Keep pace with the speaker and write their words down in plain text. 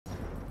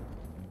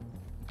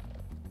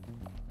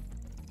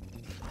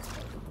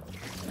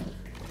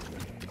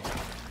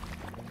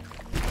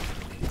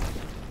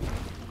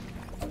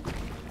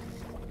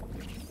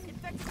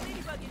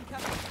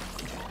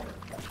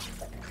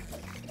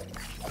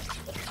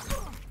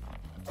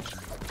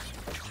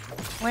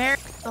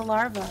Where's the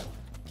larva?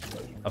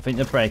 I think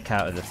they break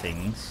out of the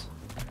things.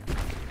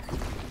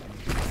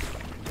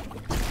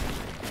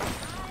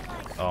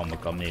 Oh my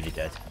god, I'm nearly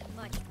dead.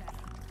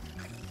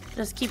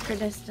 Just keep your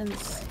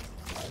distance.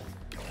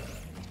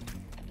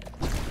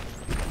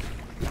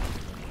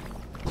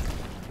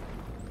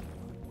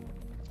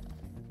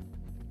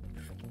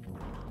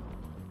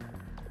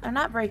 They're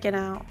not breaking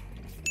out.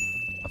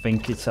 I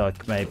think it's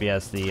like maybe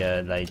as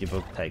the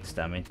ladybug takes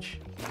damage.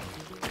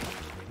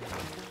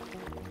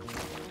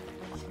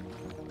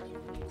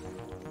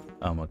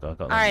 Oh my god, I got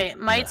them. Alright,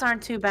 mites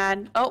aren't too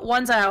bad. Oh,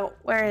 one's out.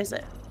 Where is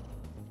it?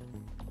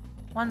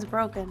 One's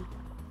broken.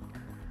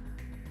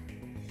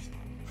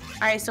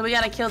 Alright, so we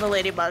gotta kill the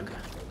ladybug.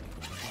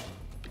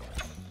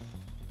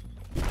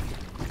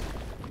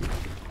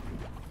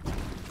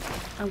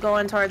 I'm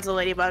going towards the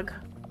ladybug.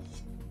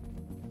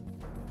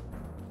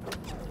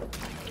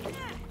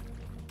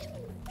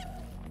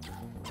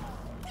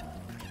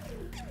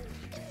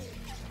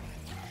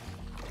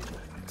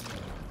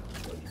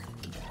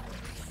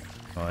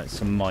 Alright,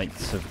 some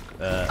mites have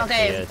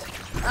okay. appeared.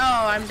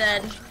 Oh, I'm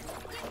dead.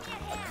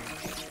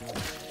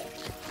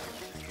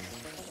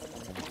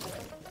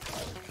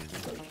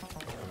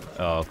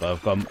 Oh god,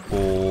 I've got them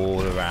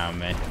all around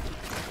me.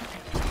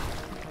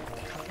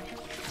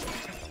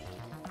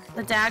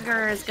 The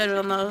dagger is good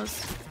on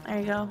those. There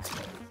you go.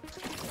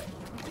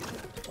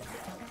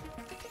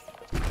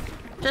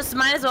 Just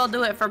might as well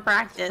do it for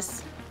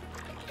practice.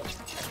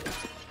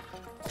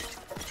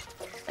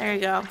 There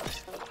you go.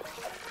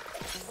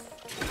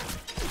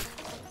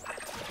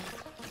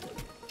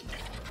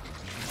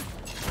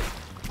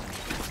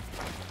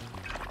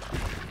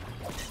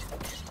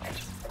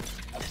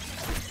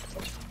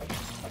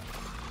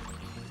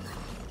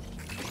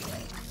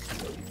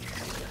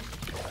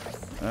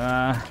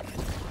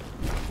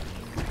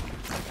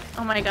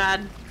 Oh my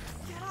god.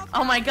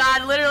 Oh my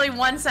god, literally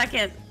 1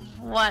 second.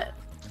 What?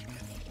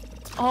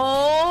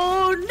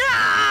 Oh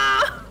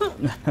no!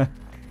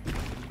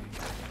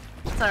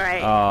 It's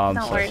alright. Oh, I'm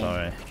Don't so worry.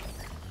 sorry.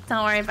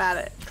 Don't worry about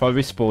it.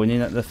 Probably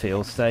spawning at the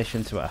field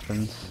station, see what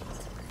happens.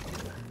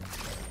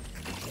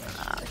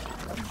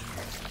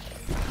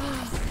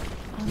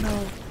 Oh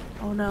no.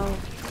 Oh no.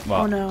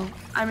 What? Oh no.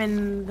 I'm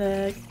in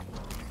the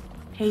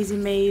hazy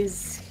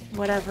maze,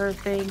 whatever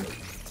thing.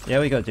 Yeah,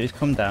 what you gotta do is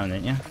come down,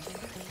 ain't you?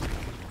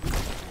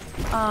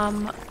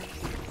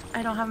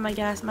 I don't have my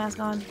gas mask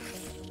on.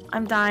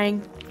 I'm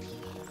dying.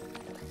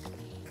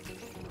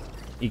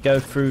 You go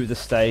through the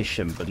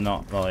station, but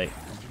not like...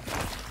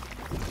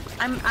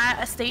 I'm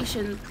at a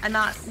station. I'm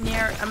not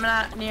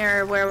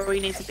near where we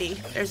need to be.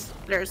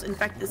 There's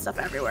infected stuff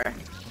everywhere.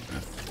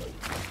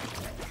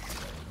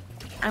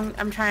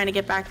 I'm trying to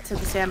get back to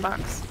the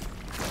sandbox.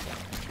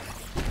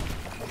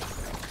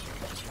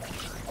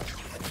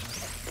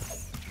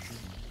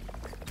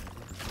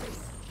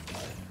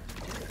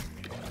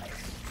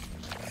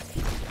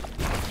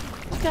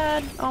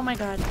 God, oh my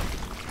god.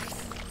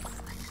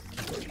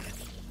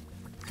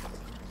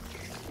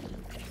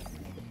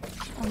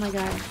 Oh my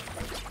god.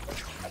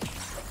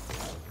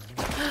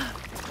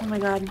 Oh my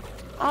god.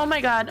 Oh my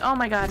god. Oh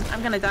my god.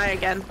 I'm gonna die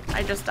again.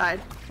 I just died.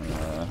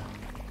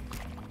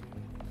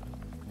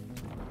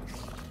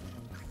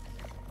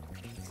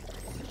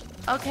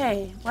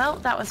 Okay, well,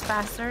 that was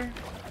faster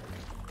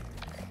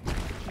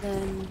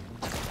than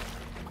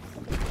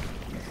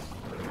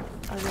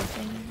other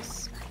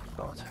things.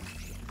 God.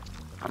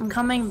 I'm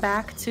coming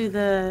back to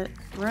the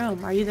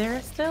room. Are you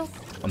there still?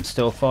 I'm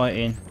still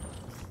fighting.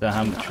 Don't know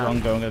how much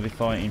longer I'm going to be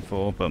fighting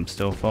for, but I'm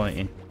still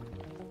fighting.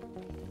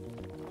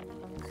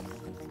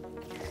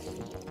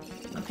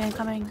 Okay, I'm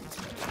coming.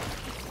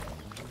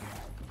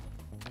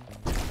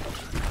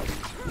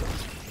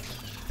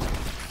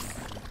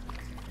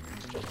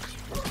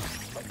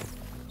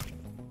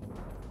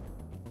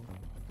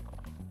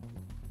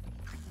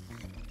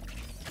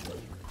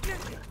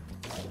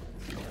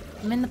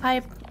 I'm in the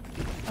pipe.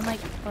 I'm like,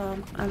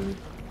 I'm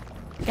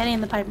getting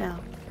in the pipe now.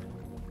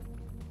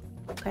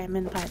 Okay, I'm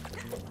in the pipe.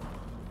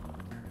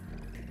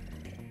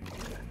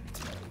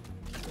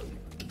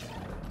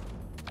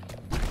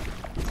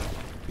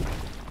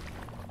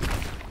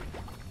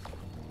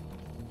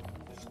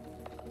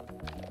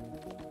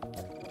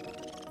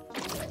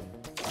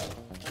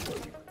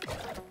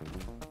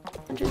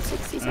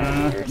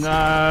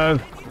 No!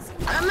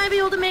 I might be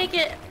able to make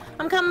it.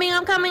 I'm coming,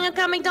 I'm coming, I'm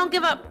coming. Don't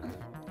give up.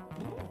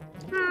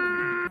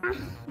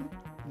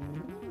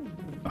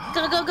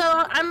 Go, go,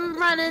 go. I'm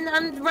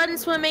running,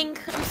 swimming.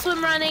 I'm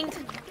swim running.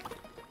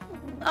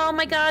 Oh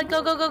my god,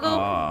 go, go, go, go.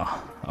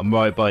 Oh, I'm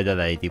right by the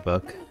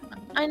ladybug.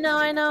 I know,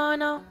 I know, I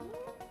know.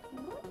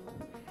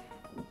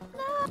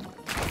 No.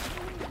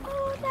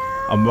 Oh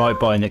no. I'm right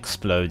by an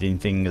exploding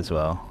thing as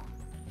well.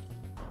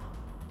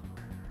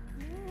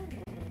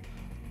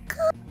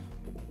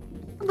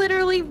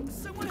 Literally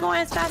going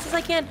as fast as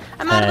I can.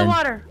 I'm out of the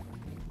water.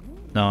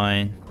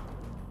 9,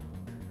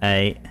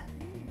 8.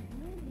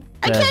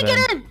 I can't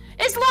get in.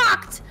 It's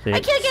locked. 6, I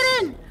can't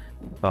get in.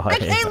 5. I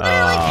literally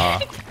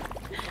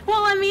can't.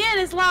 Won't let me in.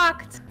 It's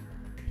locked.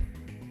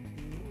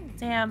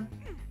 Damn.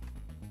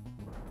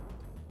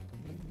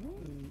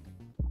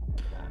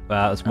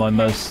 That was my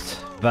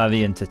most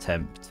valiant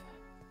attempt.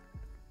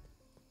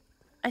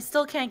 I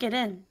still can't get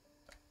in.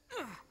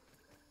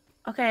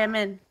 Okay, I'm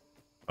in.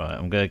 Right,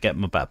 I'm gonna get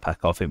my backpack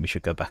off. I think we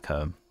should go back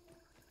home.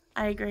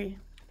 I agree.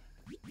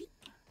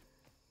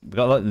 We've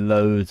got like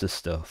loads of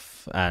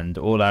stuff, and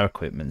all our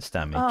equipment's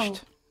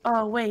damaged.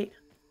 Oh, wait.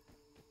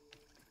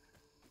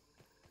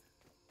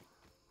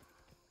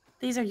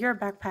 These are your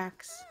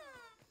backpacks.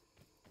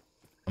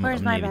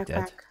 Where's my backpack?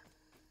 Dead.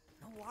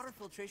 No water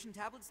filtration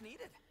tablets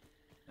needed.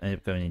 I end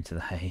up going into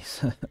the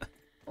haze.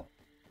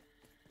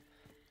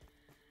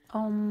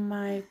 Oh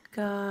my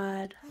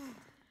god.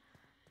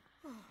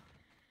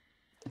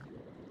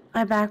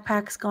 My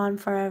backpack's gone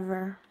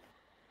forever.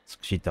 It's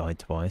 'cause she died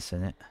twice,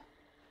 isn't it?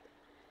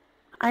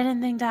 I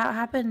didn't think that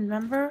happened,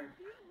 remember?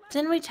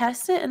 Didn't we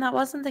test it and that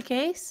wasn't the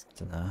case? I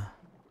don't know.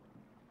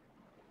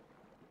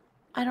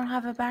 I don't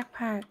have a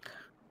backpack.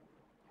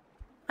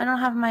 I don't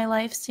have my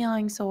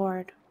life-stealing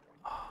sword.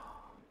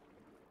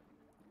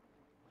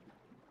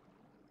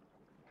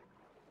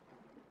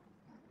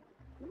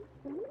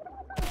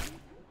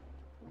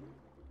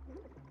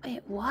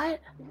 Wait,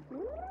 what?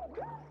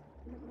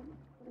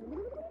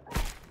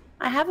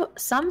 I have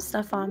some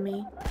stuff on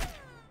me.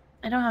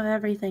 I don't have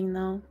everything,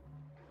 though.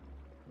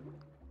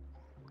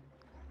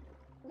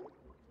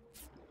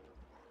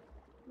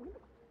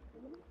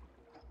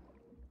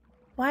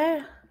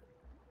 Why?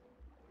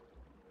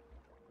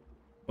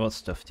 What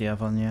stuff do you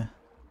have on you?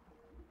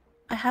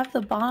 I have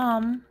the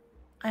bomb.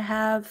 I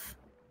have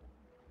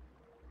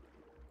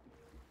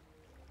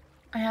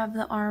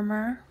the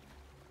armor.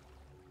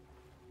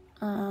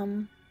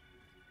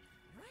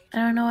 I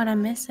don't know what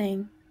I'm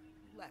missing.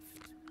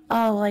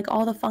 Oh, like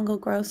all the fungal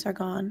growths are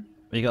gone.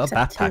 Well, you got a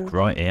backpack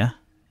right here.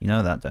 You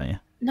know that, don't you?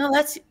 No,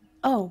 that's...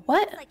 Oh,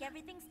 what? Like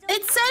everything's still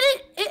It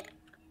said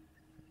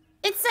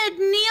it said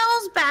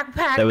Neil's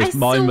backpack. There was, I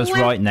mine was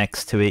swear- right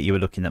next to it. You were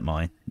looking at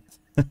mine.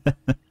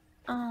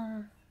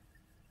 Oh.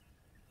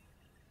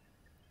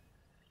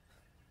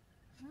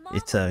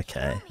 It's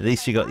okay. At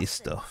least you got your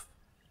stuff.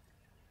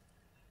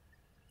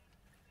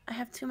 I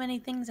have too many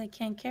things. I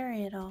can't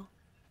carry it all.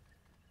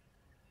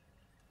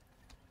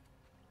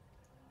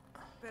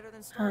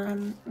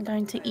 I'm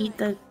going to eat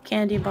the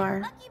candy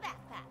bar. lucky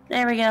backpack.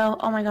 There we go.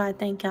 Oh my god,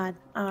 thank god.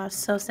 Oh, I was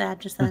so sad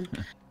just then.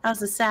 I was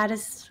the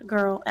saddest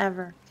girl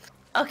ever.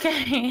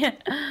 Okay.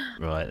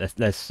 Right,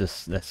 let's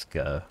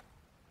go.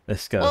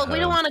 Let's go. Well, we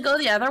don't home. want to go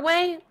the other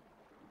way.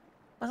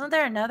 Wasn't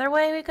there another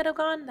way we could have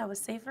gone that was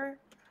safer?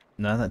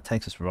 No, that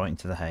takes us right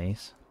into the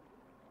haze.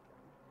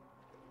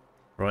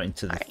 Right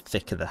into the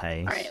thick of the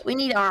haze. Alright, we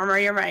need armor.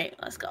 You're right.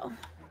 Let's go.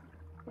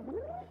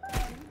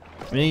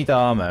 We need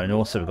armor, and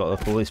also we've got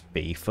like, all this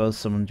bee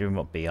fuzz. I'm wondering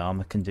what bee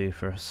armor can do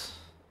for us.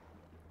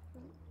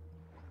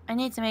 I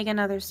need to make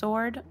another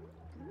sword.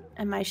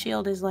 And my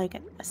shield is like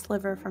a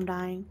sliver from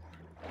dying.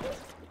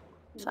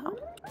 So.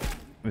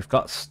 We've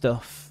got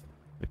stuff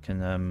we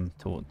can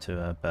talk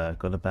to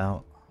Burgle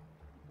about.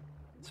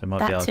 So we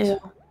might be able That too.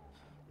 to.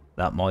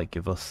 That might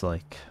give us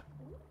like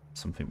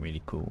something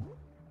really cool.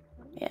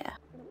 Yeah.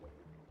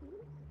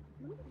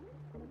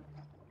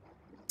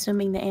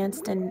 Assuming the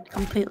ants didn't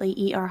completely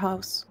eat our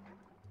house.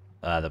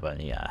 The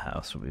bunny at our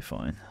house will be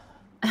fine.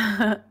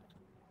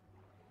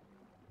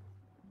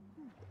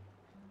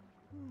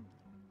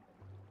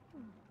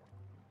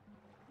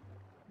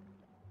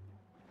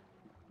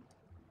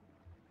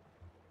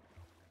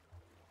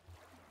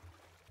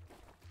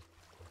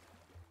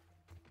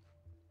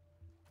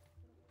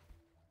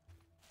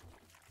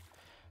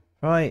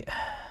 Right.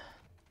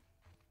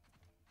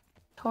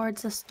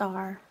 Towards the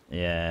star.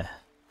 Yeah.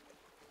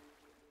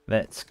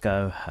 Let's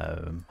go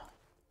home.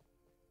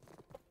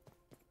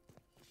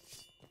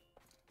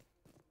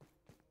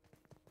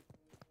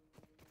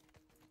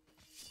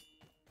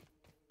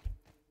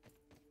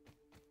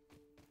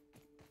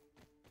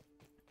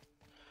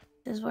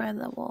 This is where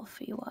the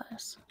wolfie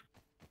was.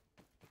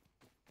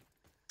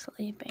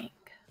 Sleeping.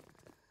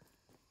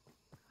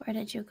 Where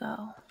did you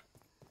go?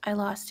 I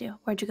lost you.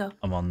 Where'd you go?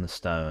 I'm on the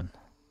stone.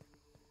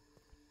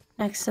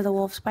 Next to the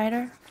wolf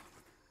spider?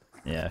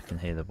 Yeah, I can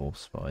hear the wolf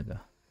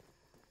spider.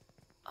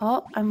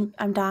 Oh, I'm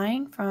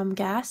dying from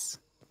gas.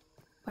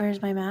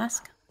 Where's my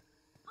mask?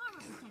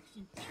 Armor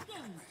protection engaged.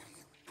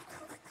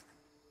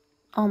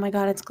 Oh my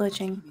god, it's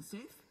glitching.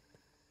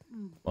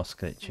 What's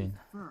glitching?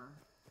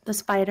 The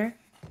spider.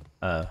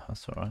 Oh,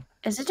 that's alright.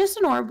 Is it just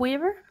an orb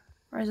weaver?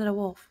 Or is it a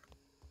wolf?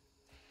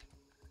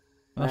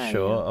 Not Where are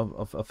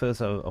sure. I feel as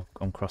though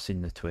I'm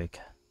crossing the twig.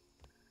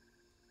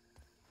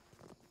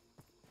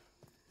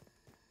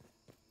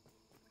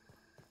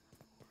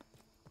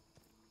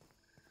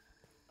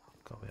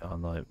 God, we are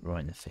like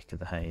right in the thick of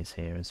the haze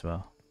here as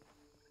well.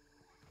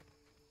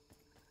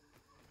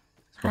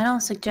 I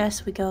don't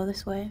suggest we go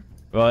this way.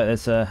 Right,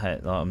 there's a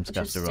head. I'm just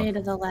Just going to stay run.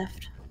 to the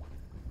left.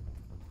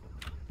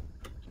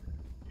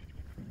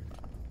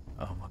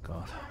 Oh my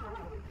god.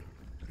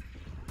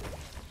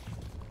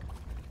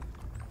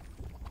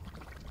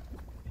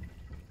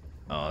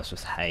 Oh, it's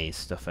just haze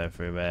stuff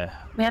everywhere.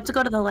 We have to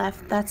go to the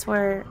left. That's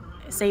where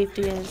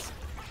safety is.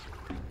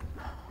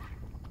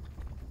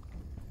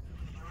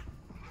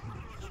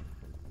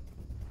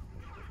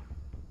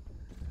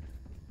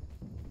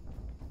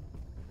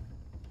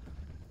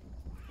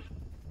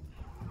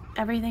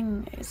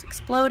 Everything is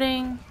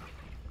exploding.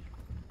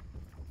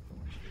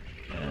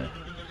 Yeah.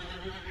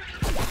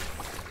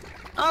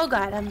 Oh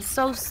god, I'm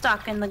so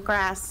stuck in the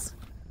grass.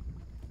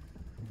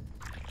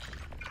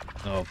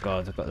 Oh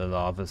god, I've got the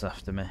lavas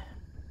after me.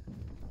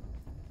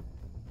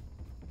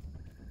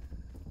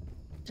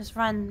 Just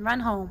run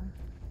home.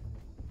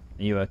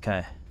 Are you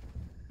okay?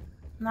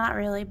 Not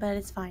really, but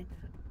it's fine.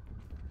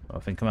 Well,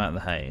 I think I'm out of the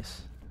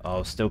haze. Oh,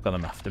 I've still got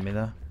them after me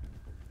though.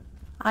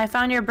 I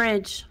found your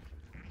bridge.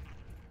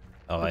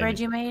 Oh, The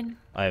bridge you made?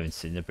 I haven't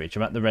seen the bridge.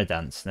 I'm at the red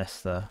ant's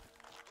nest though.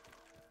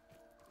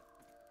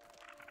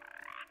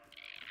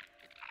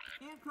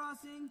 Ant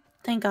crossing.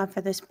 Thank God for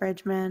this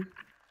bridge, man.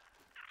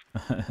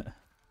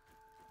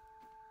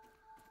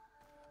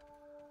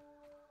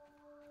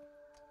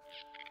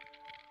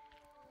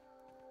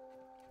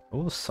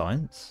 Oh,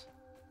 science.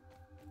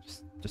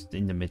 Just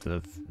in the middle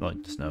of,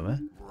 like, just nowhere.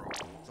 A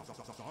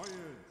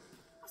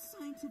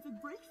scientific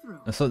breakthrough.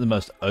 That's like the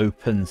most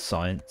open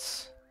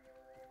science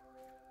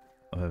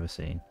I've ever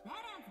seen. That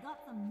ant's got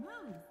some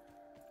moves.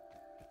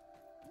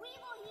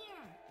 Weevil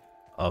here.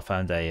 I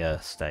found a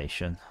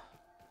station.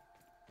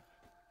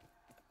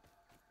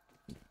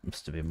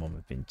 Must have been one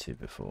we've been to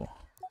before.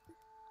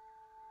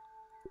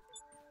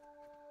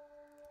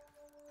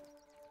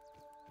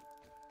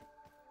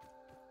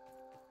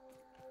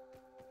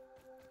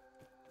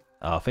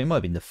 Oh, I think it might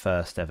have been the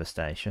first ever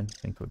station. I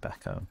think we're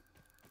back home.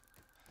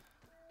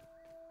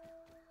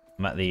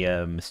 I'm at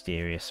the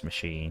mysterious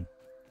machine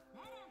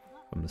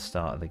from the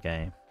start of the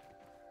game.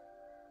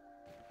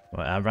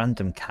 Right, our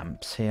random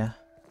camps here.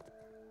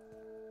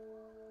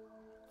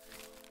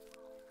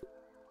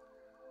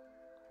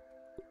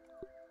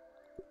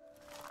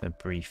 I'll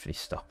briefly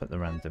stop at the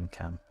random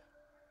camp.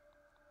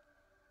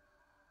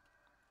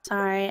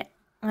 Sorry.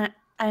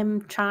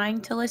 I'm trying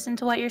to listen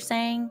to what you're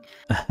saying,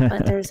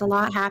 but there's a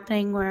lot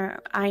happening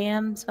where I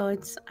am, so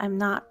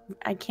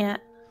I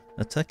can't.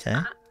 That's okay.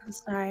 I'm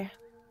sorry.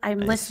 I'm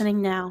Nice. listening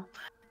now.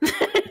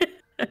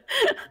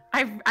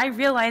 I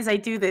realize I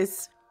do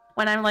this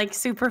when I'm like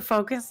super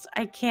focused.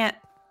 I can't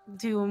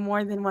do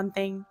more than one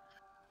thing.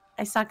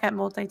 I suck at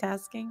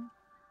multitasking.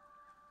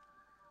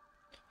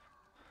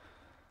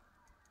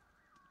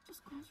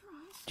 Just close your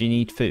eyes. Do you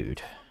need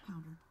food? Powder.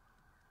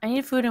 I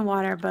need food and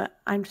water, but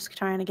I'm just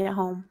trying to get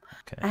home.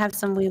 Okay. I have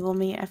some weevil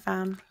meat I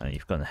found. Oh,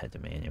 you've gone ahead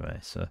of me anyway,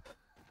 so...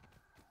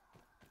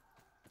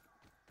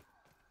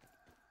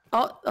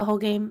 Oh, the whole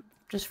game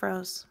just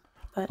froze,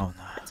 but Oh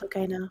no. it's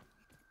okay now.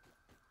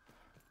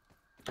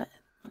 But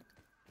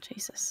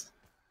Jesus.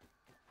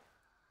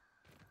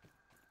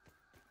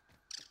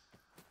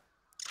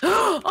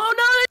 Oh no,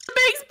 there's a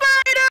big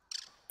spider!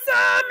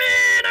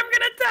 Summon! I'm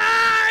gonna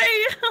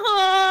die!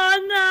 Oh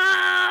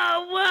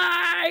no!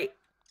 Why?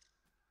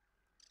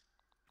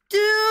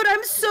 Dude,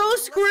 I'm so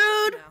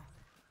screwed!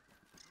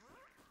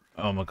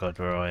 Oh my god,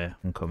 where are you?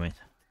 I'm coming.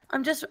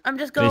 I'm just They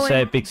going.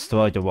 say a big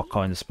spider, what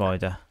kind of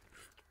spider?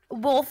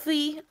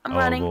 Wolfie, I'm Oh,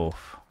 running.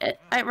 wolf.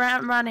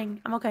 I'm running.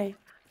 I'm okay.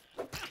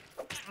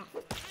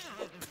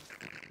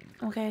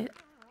 Okay.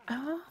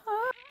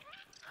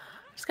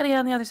 Just gotta get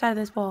on the other side of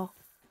this wall.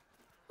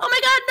 Oh my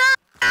god, no!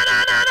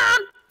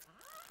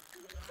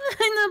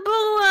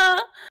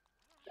 Nabula!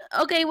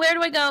 Okay, where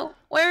do I go?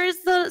 Where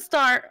is the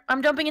start?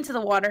 I'm jumping into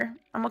the water.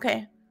 I'm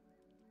okay.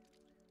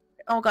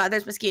 Oh god,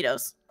 there's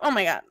mosquitoes. Oh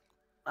my god.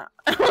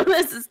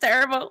 This is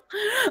terrible.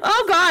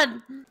 Oh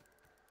god!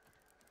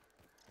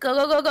 Go,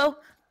 go, go, go.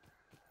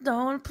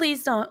 Don't,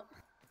 please don't.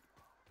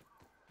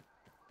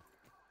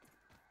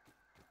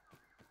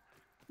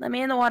 Let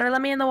me in the water,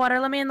 let me in the water,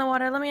 let me in the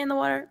water, let me in the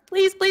water.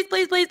 Please, please,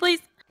 please, please, please.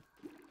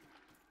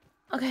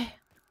 Okay.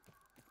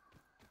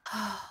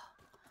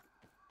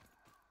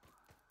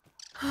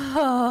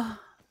 Oh,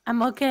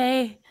 I'm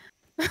okay.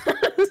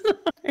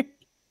 Sorry.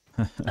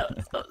 That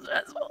was so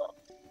stressful.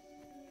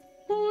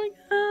 Oh my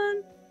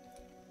god.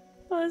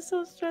 That was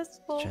so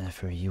stressful.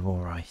 Jennifer, are you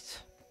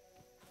alright?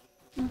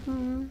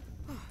 Mm-hmm.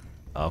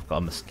 Oh, I've got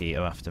a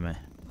mosquito after me.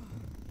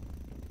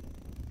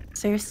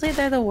 Seriously,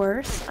 they're the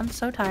worst. I'm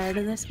so tired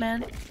of this,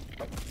 man.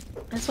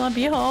 I just want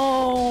to be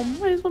home.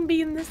 I just want to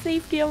be in the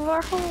safety of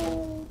our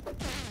home.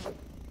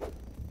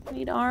 I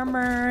need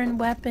armor and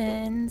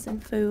weapons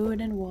and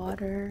food and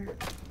water.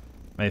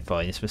 Maybe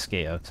find this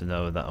mosquito to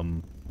know that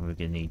we're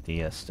gonna need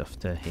the stuff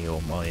to heal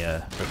my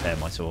repair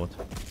my sword.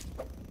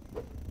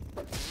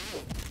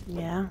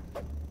 Yeah.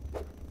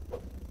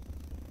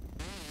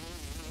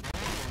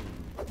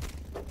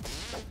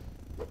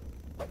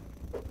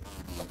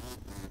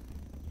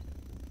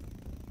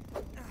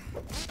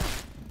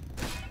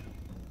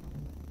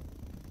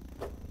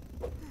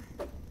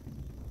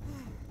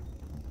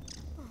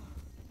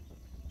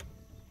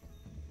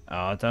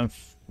 Oh, don't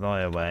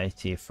fly away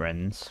to your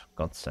friends, for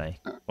God's sake.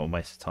 What a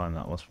waste of time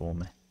that was for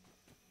me.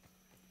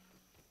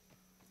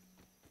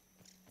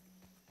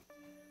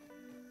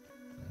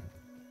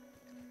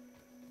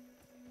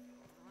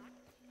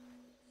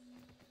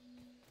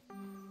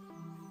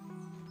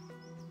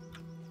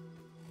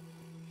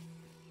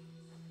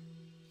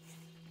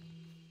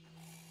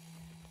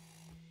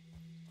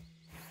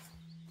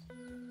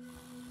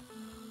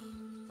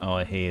 Oh,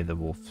 I hear the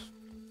wolf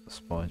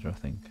spider, I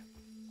think.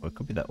 Or it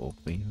could be that wolf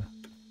beaver.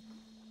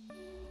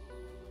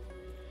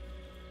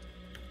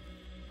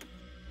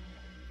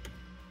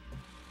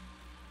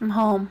 I'm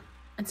home.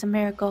 It's a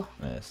miracle.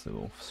 There's the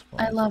wolf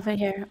spider. I love it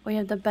here. We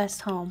have the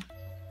best home.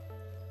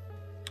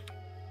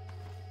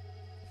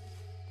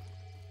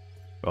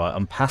 Right,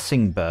 I'm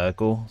passing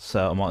Burgle,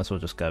 so I might as well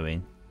just go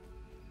in.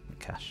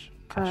 Cash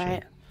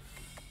Alright. in.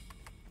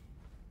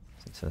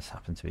 Since I just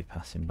happen to be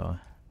passing by.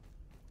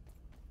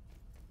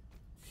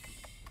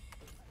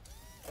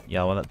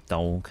 Yeah, well, that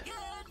dog. Good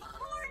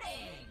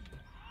morning.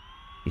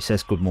 He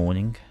says good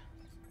morning.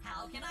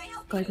 How can I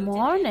help Good you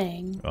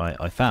morning. Right,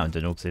 I found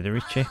an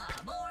auxiliary chip.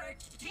 today? More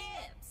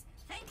chips.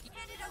 Thank you.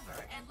 Hand it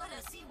over and let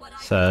us see what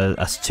I So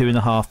that's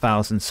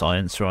 2,500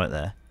 science right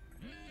there.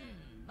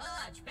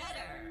 much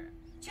better.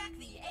 Check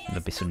the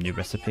There'll be some new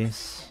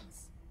recipes.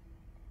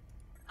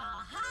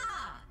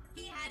 Aha!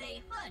 He had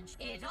a hunch.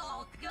 It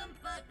all come,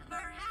 but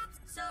perhaps.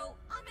 So,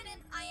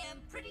 I am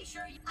pretty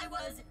sure I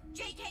was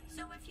JK.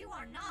 So if you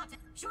are not,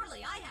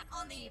 surely I have.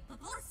 On the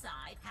plus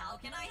side, how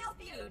can I help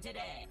you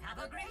today?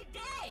 Have a great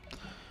day.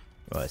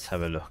 Right, let's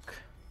have a look.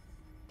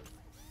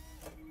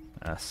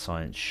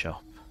 Science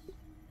shop.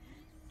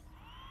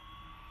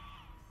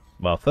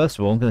 Well, first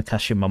of all, I'm going to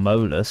cash in my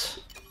molars.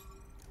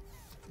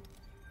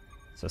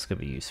 So that's going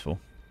to be useful.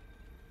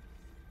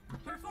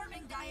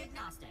 Performing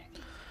diagnostic.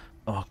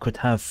 Oh, I could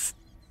have...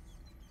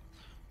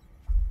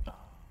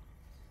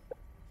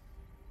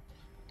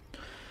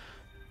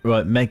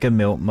 Right, mega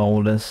milk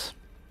molars.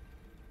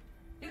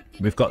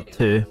 We've got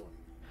 2.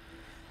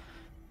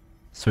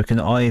 So we can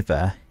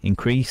either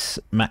increase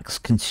max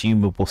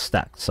consumable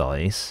stack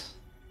size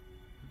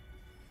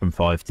from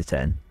 5 to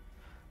 10,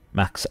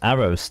 max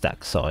arrow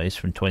stack size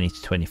from 20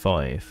 to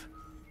 25,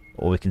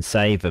 or we can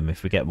save them.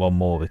 If we get one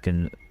more, we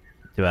can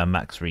do our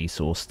max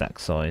resource stack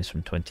size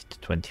from 20 to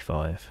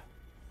 25.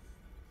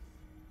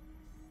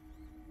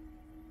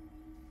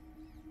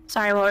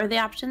 Sorry, what were the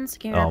options?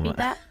 Can you repeat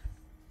that?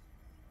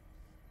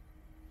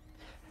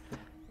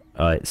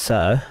 Alright,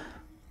 so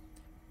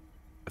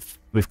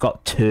we've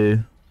got 2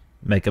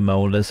 mega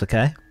molars,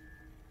 okay?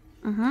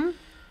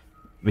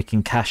 We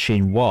can cash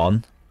in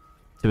 1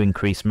 to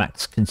increase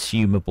max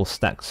consumable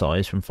stack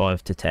size from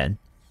 5 to 10.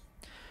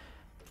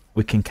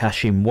 We can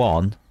cash in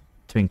 1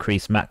 to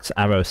increase max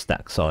arrow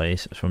stack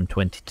size from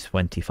 20 to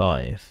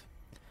 25.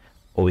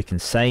 Or we can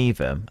save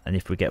them, and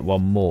if we get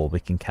one more, we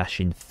can cash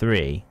in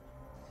 3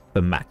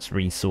 for max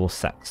resource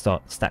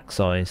stack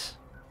size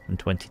from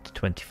 20 to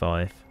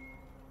 25.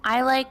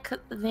 I like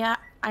the...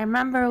 I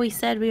remember we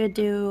said we would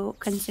do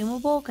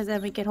consumable because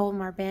then we could hold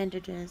more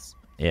bandages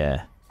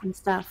Yeah. and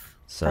stuff.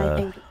 So So I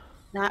think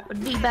that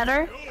would be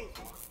better.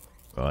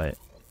 right.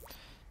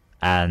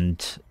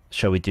 And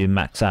shall we do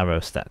max arrow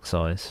stack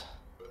size?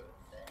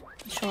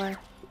 Sure.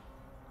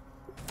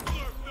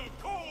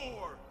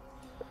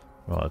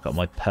 Right, I've got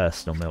my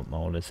personal milk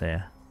molars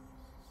here.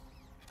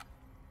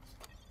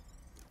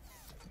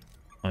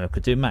 I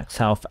could do max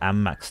health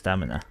and max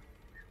stamina.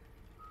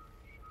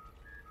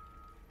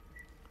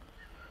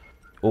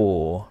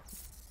 Or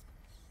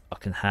I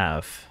can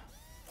have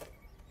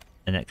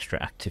an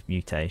extra active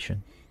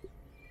mutation.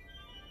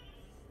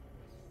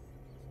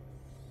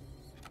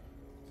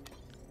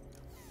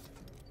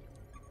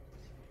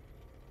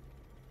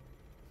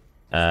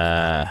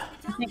 I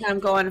think I'm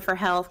going for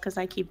health because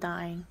I keep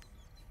dying.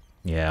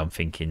 Yeah, I'm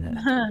thinking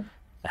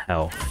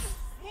health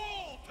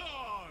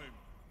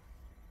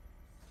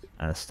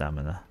and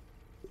stamina.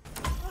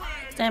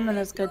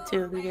 Stamina's good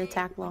too. We can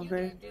attack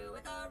longer.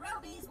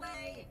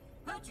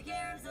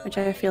 Which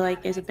I feel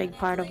like is a big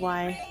part of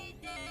why...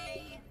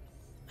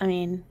 I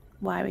mean,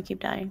 why we keep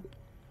dying.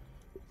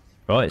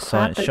 Right,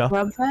 science shop.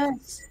 Grub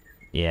fest?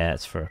 Yeah,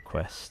 it's for a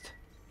quest.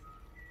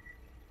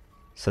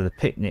 So the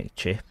picnic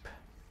chip.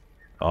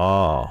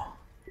 Oh.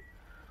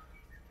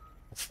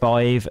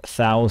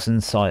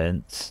 5,000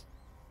 science.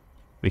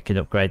 We can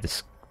upgrade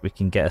this. We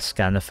can get a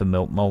scanner for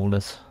milk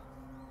molars.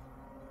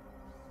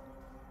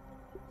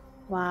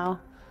 Wow.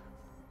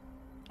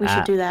 We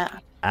should do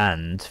that.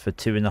 And for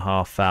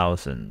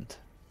 2,500,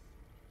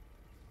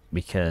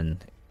 we can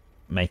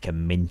make a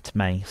mint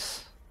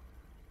mace.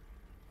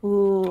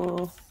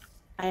 Ooh.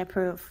 I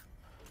approve.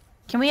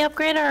 Can we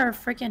upgrade our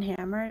freaking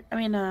hammer? I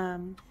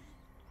mean,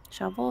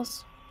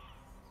 shovels?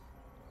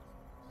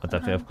 I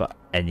don't think I've got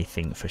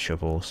anything for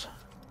shovels.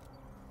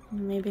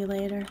 Maybe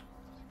later.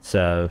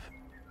 So,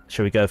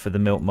 shall we go for the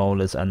milk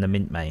molars and the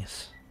mint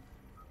mace?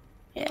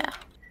 Yeah.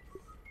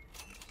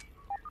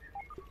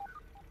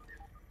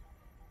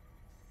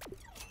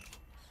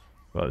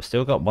 Right, we've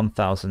still got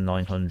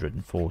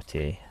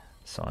 1,940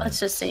 science. Let's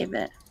just save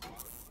it.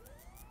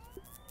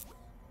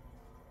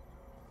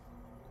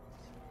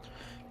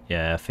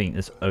 Yeah, I think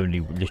there's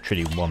only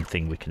literally one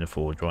thing we can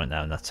afford right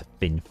now, and that's a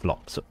thin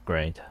flops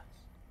upgrade.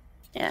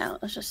 Yeah,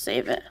 let's just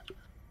save it.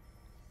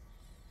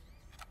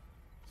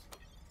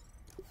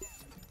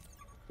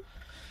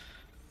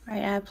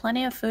 Alright, I have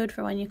plenty of food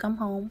for when you come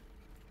home.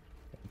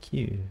 Thank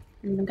you.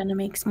 And I'm gonna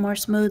make some more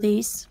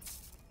smoothies.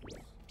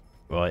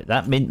 Right,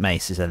 that mint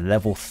mace is a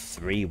level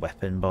 3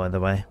 weapon, by the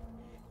way.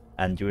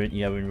 And when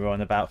we're on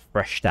about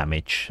fresh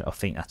damage, I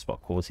think that's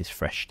what causes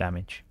fresh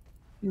damage.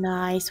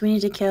 Nice. We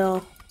need to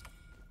kill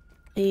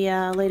the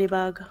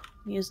ladybug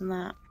using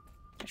that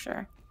for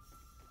sure.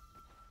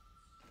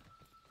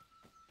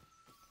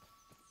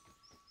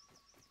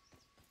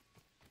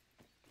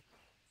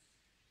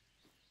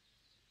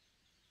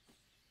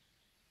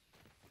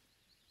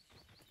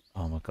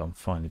 Oh my god, I'm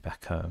finally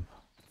back home.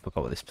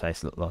 Forgot what this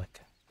place looked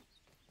like.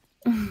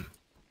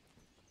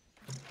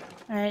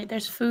 Alright,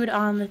 there's food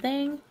on the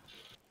thing.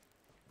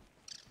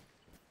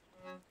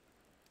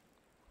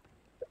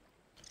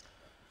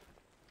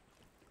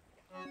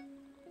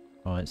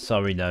 Alright,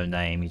 sorry, no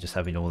name. You're just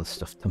having all the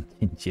stuff dumped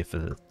into you for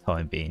the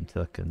time being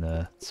till I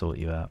can sort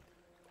you out.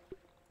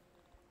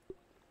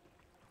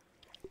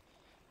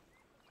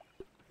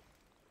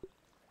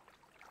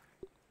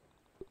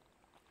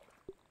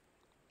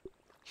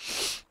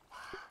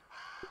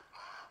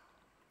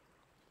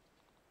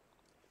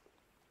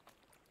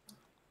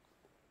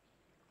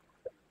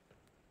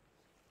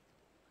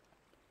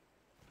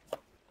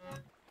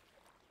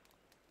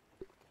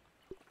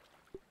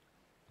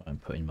 I'm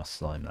putting my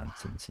slime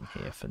lanterns in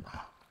here for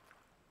now.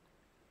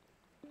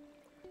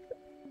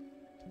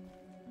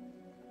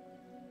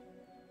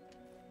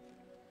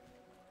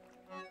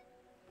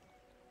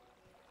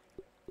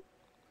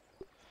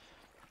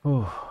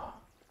 Oh,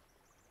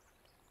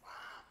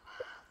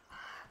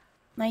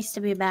 Nice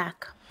to be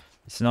back.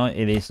 it's nice.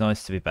 It is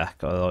nice to be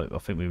back. I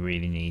think we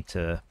really need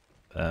to,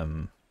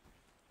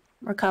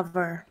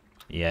 Recover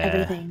yeah.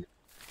 everything.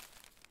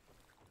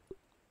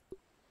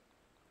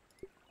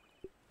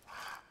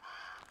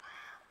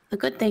 The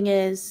good thing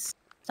is,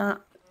 it's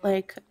not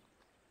like,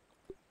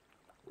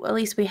 well, at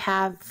least we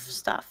have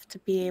stuff to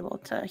be able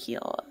to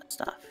heal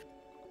stuff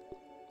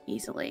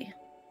easily.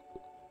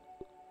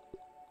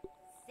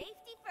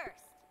 Safety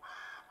first.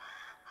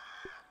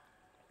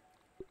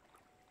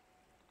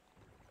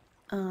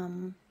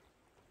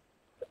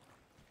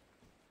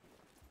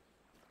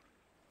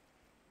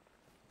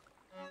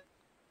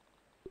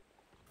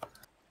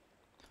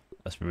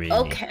 That's really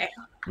Okay.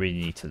 really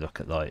need to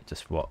look at like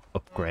just what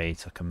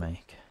upgrades I can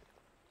make.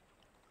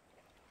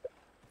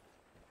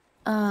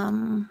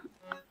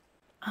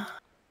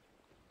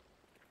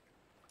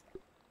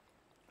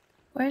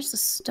 Where's the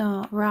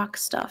stone rock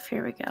stuff?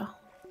 Here we go.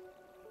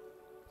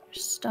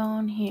 There's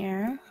stone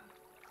here.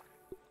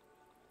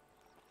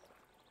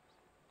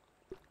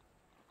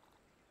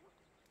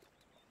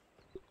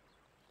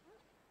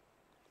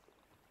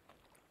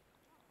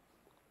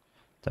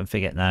 Don't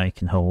forget now you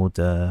can hold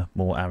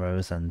more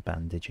arrows and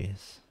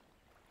bandages.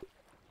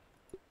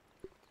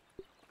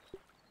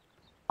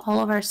 All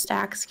of our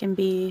stacks can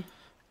be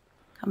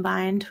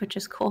combined, which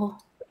is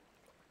cool.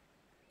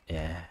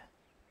 Yeah.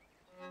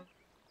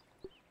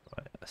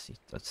 Right,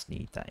 let's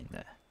need that in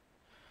there.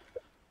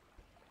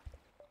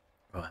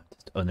 Right, I'm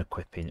just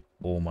unequipping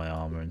all my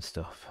armor and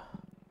stuff.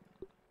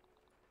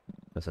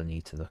 Because I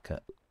need to look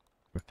at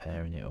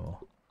repairing it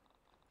all.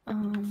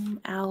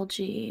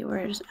 Algae.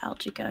 Where does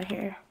algae go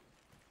here?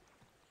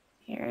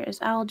 Here is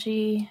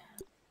algae.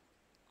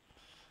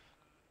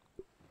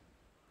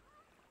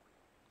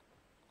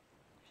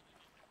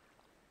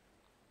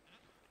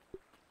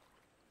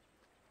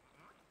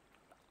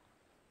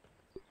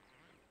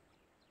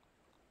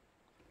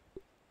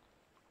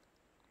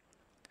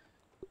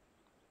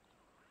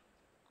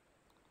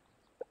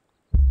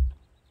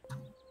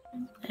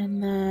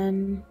 And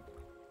then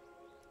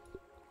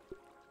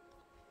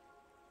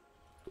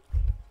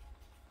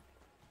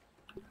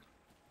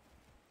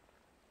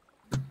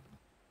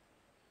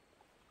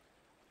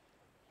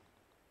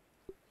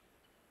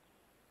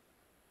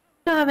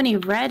don't have any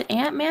red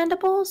ant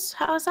mandibles?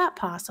 How is that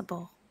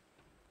possible?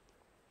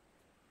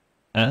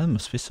 There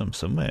must be some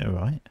somewhere,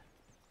 right?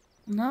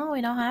 No, we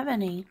don't have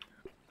any.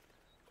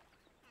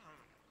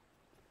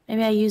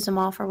 Maybe I use them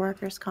all for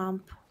workers'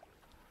 comp.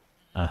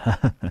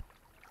 Oh,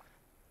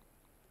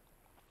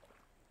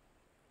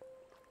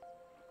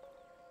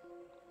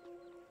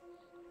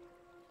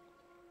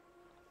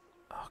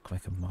 can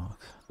make a mark.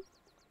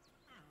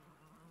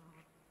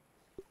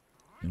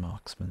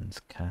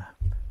 Marksman's cap.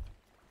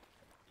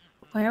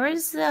 Where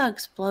is the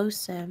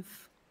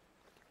explosive?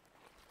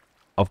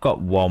 I've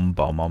got one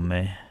bomb on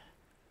me.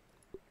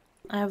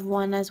 I have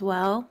one as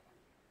well.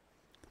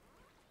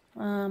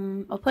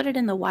 I'll put it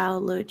in the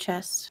wild loot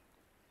chest.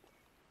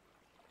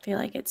 I feel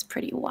like it's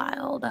pretty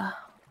wild.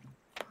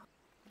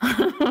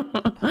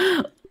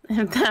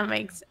 If that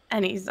makes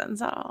any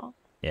sense at all.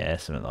 Yeah,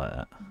 something like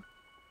that.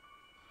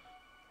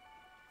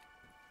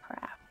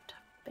 Craft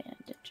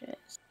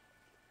bandages.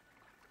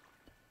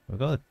 We've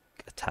got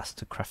a task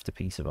to craft a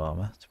piece of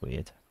armor. It's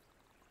weird.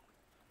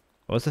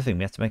 What was the thing?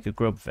 We have to make a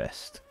grub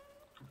vest.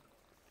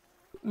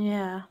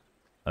 Yeah.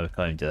 Oh, we can't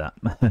even do that.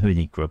 We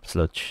need grub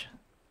sludge.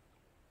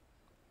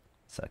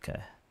 It's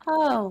okay.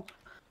 Oh,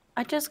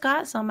 I just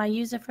got some. I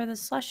use it for the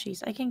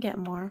slushies. I can get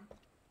more.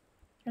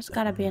 There's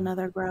gotta be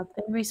another grub.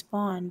 They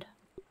respawned.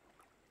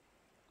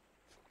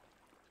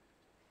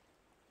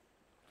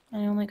 I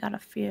only got a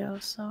few,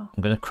 so...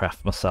 I'm gonna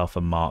craft myself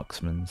a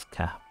marksman's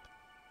cap.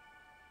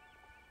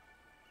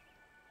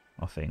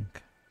 I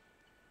think.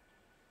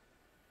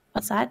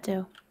 What's that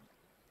do?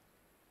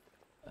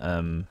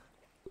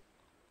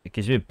 It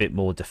gives me a bit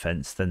more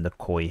defense than the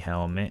koi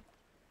helmet.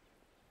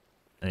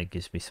 And it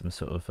gives me some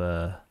sort of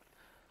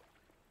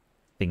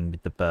thing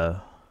with the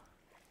bow.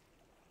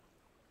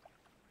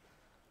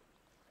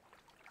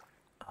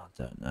 I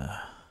don't know.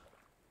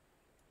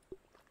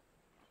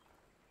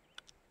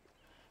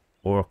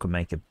 Or I could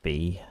make a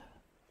bee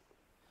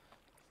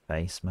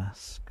face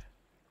mask.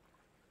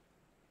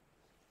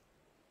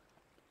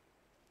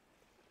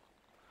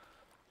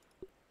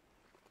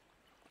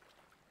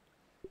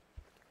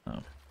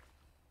 Oh.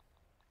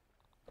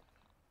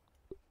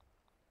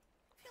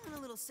 Feeling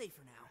a little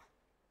safer now.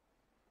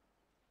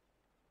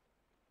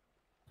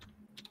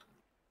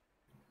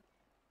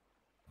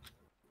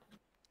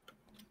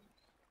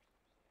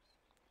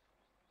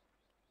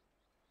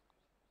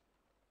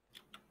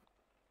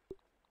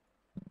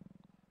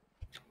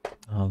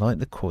 I like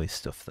the koi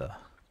stuff though.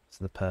 It's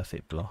the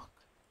perfect block.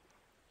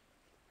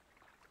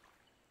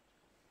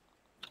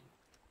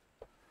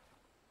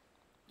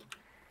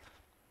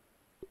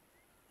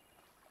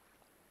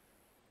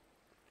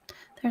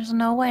 There's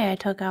no way I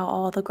took out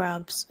all the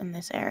grubs in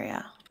this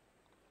area.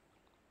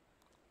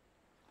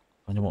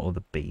 I don't want all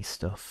the bee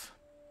stuff.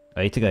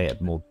 I need to go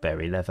get more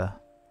berry leather.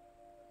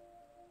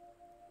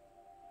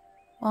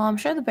 Well, I'm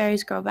sure the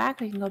berries grow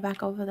back. We can go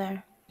back over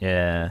there.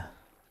 Yeah.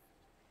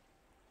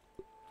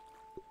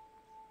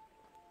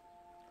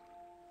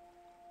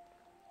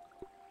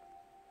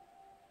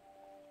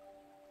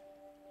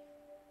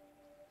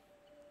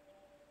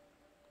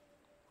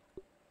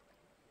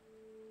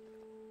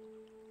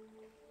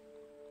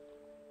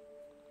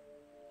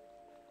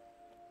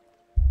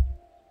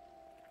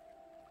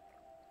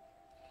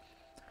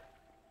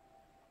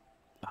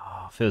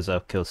 Oh, feels like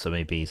I've killed so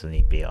many bees. I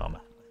need bee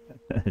armor.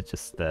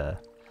 Just to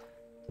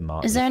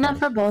mark Is the there enough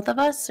for place. both of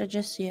us, or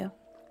just you?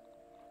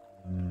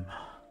 I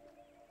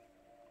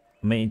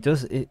mean,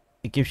 it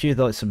gives you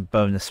like some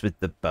bonus with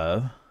the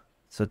bow.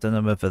 So I don't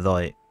know whether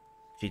like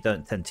you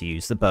don't tend to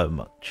use the bow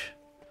much.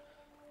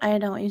 I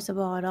don't use the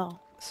bow at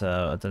all.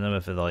 So I don't know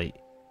whether like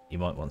you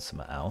might want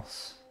something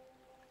else.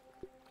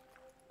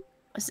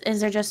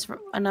 Is there just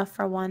enough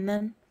for one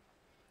then?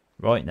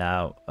 Right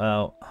now,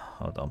 well,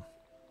 hold on.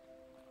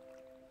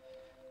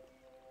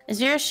 Is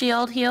your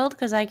shield healed?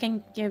 Because I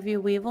can give you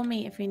weevil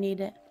meat if you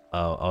need it.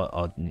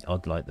 Oh,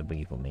 I'd like the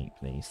weevil meat,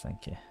 please,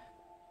 thank you.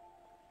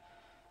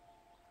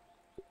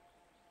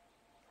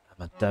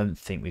 I don't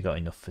think we got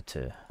enough for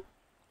two.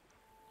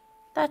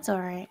 That's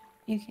alright.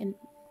 You can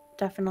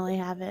definitely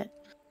have it.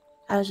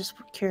 I was just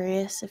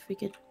curious if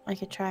I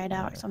could try it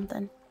out or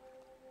something.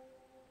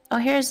 Oh,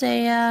 here's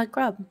a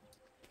grub.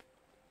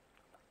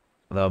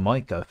 Although I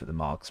might go for the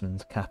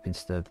marksman's cap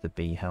instead of the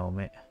bee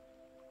helmet.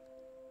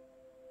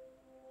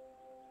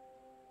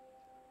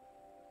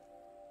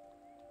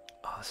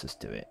 Oh, let's just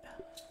do it.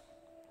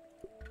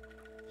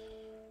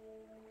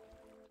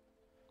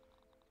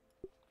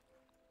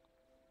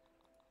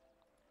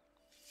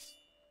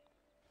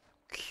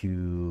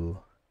 Q.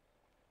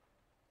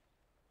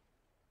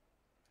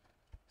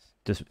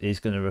 Is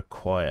going to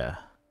require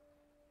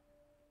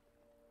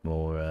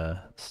more,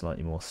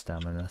 slightly more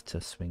stamina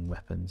to swing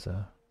weapons,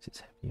 though.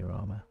 It's heavier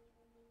armor.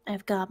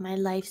 I've got my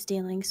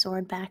life-stealing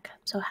sword back. I'm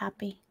so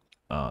happy.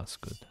 Oh, that's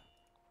good.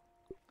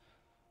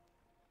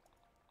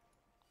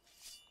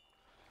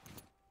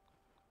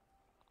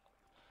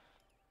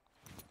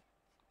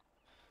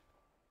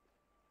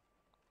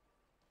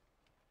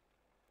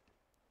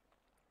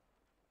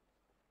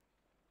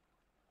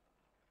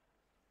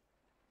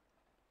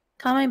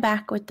 Coming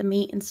back with the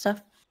meat and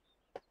stuff.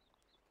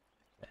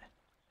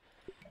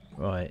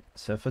 Right,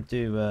 so if I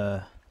do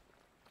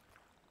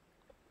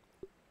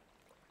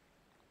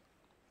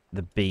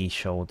the bee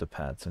shoulder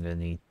pads, I'm going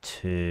to need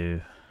two.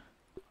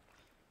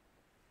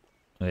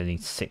 I'm going to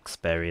need 6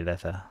 berry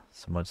leather,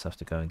 so I might just have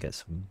to go and get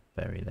some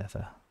berry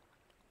leather.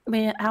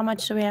 How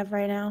much do we have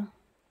right now?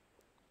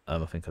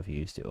 I think I've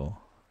used it all.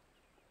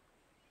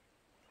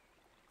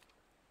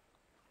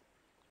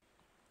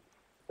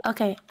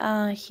 Okay,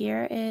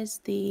 here is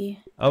the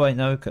Oh wait,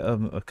 no,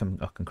 I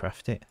can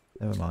craft it.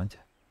 Never mind.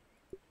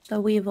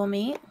 weevil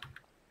meat.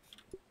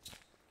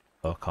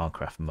 Oh, I can't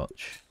craft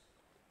much.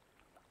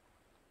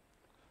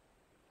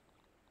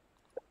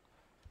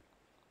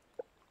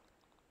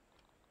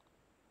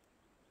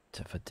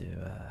 So if I do,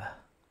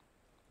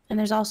 And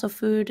there's also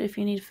food if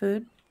you need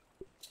food.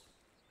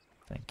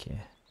 thank you.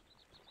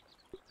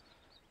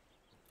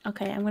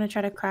 Okay, I'm gonna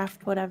try to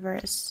craft whatever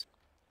is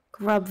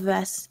grub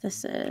vest.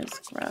 This is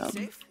grub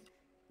Safe?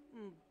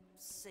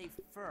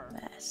 Safer.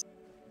 vest.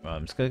 Right,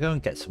 I'm just gonna go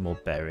and get some more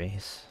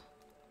berries.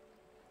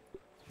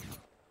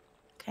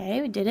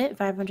 Okay, we did it.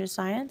 500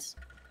 science.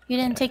 You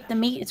didn't take the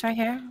meat. It's right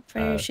here for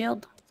your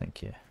shield.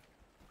 Thank you.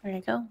 There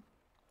you go.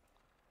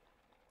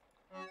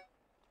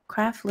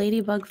 Craft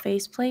ladybug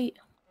faceplate.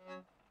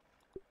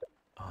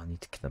 Oh, I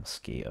need to kill a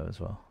mosquito as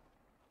well.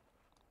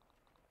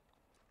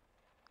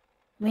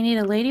 We need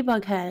a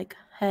ladybug head.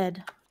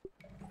 I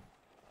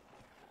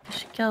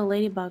should kill a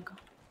ladybug.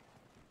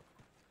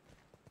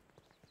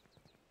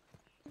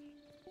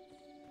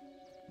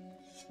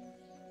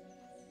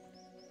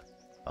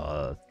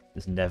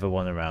 There's never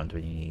one around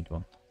when you need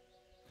one.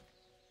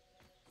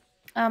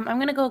 I'm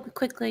gonna go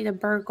quickly to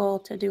Burgle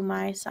to do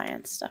my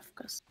science stuff,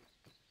 because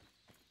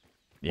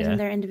Yeah. isn't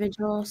there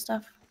individual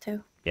stuff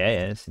too? Yeah,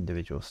 it's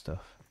individual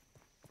stuff.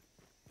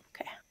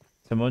 Okay.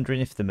 So I'm wondering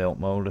if the milk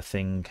molder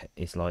thing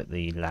is like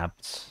the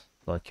labs.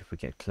 Like if we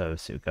get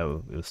close,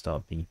 it'll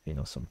start beeping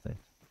or something.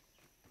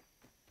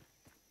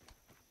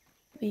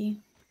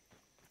 Be.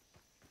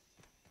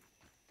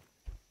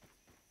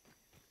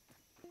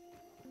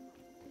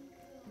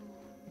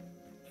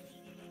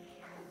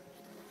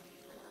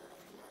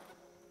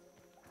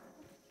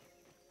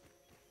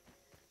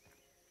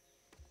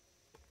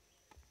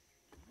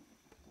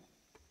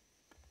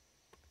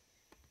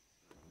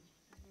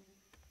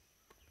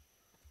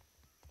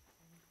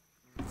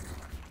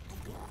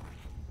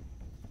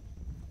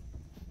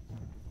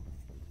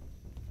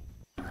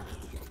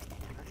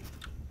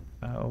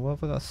 Oh, what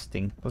have I got a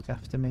stink bug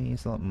after me?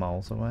 He's like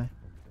miles away.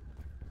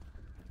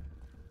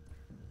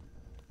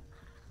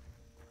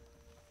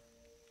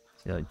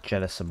 Is he like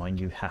jealous of my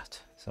new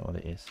hat? Is that what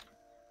it is?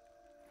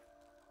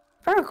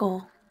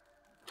 Burgle,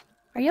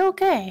 are you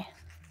okay?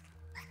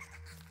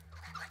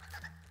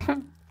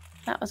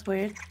 That was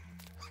weird.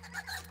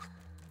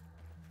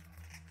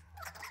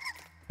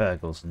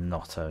 Burgle's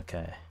not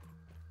okay.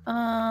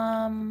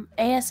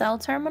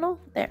 ASL terminal?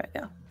 There we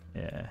go.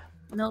 Yeah.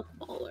 Milk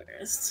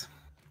bowlers.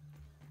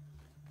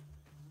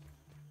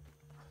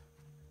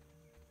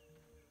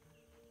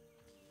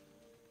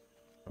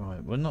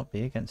 Right, we'll not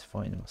be against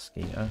fighting a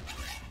mosquito.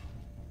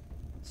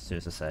 As soon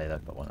as I say that,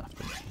 I've got one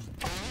after me.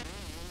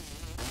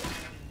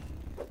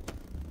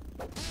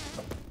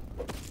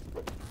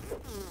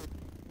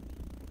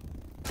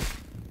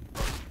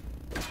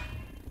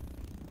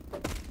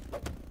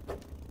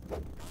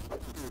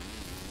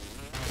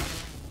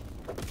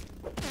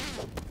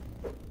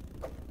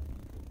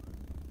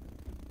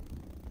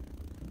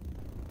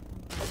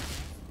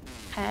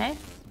 Okay,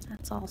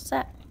 that's all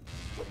set.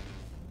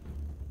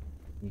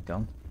 You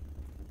gone?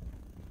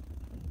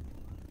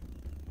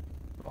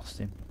 Lost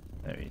him.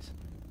 There he is.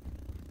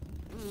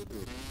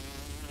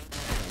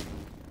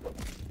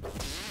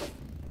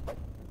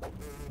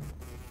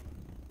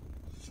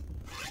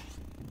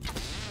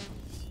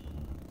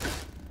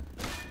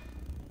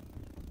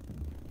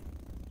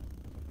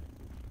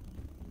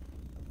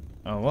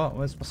 Oh, what?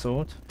 Where's my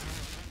sword?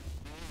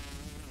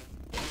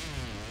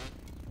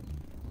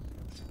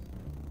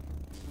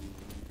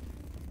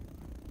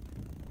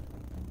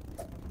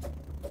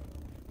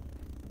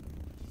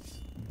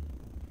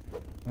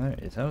 There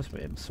it is. That was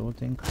weird. My sword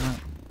didn't come out.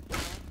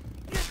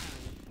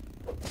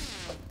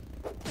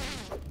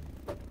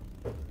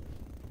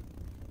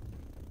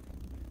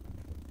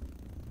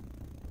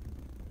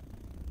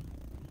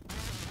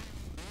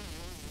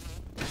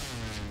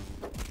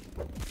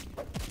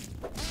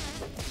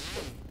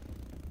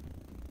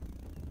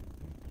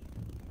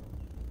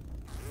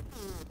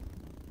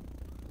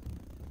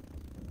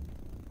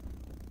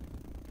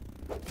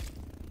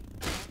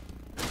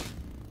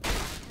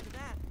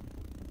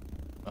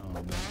 Oh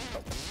no.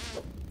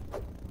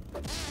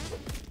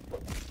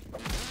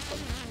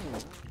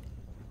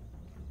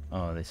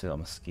 Oh, they still got a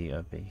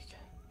mosquito beak.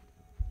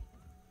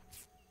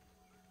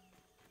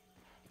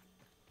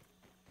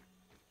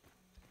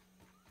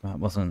 That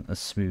wasn't as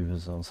smooth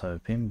as I was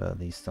hoping, but at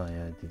least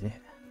I did it.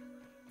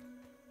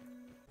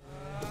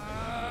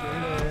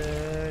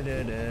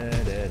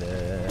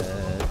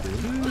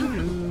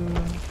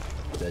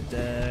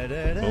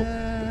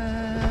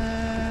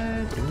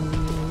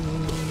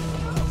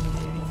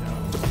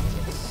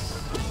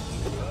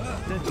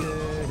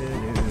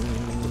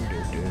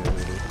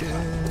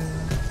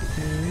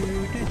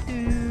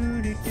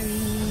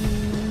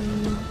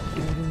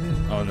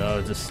 Oh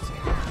no, just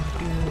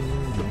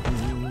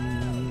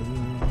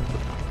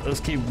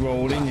keep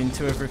rolling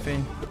into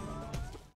everything.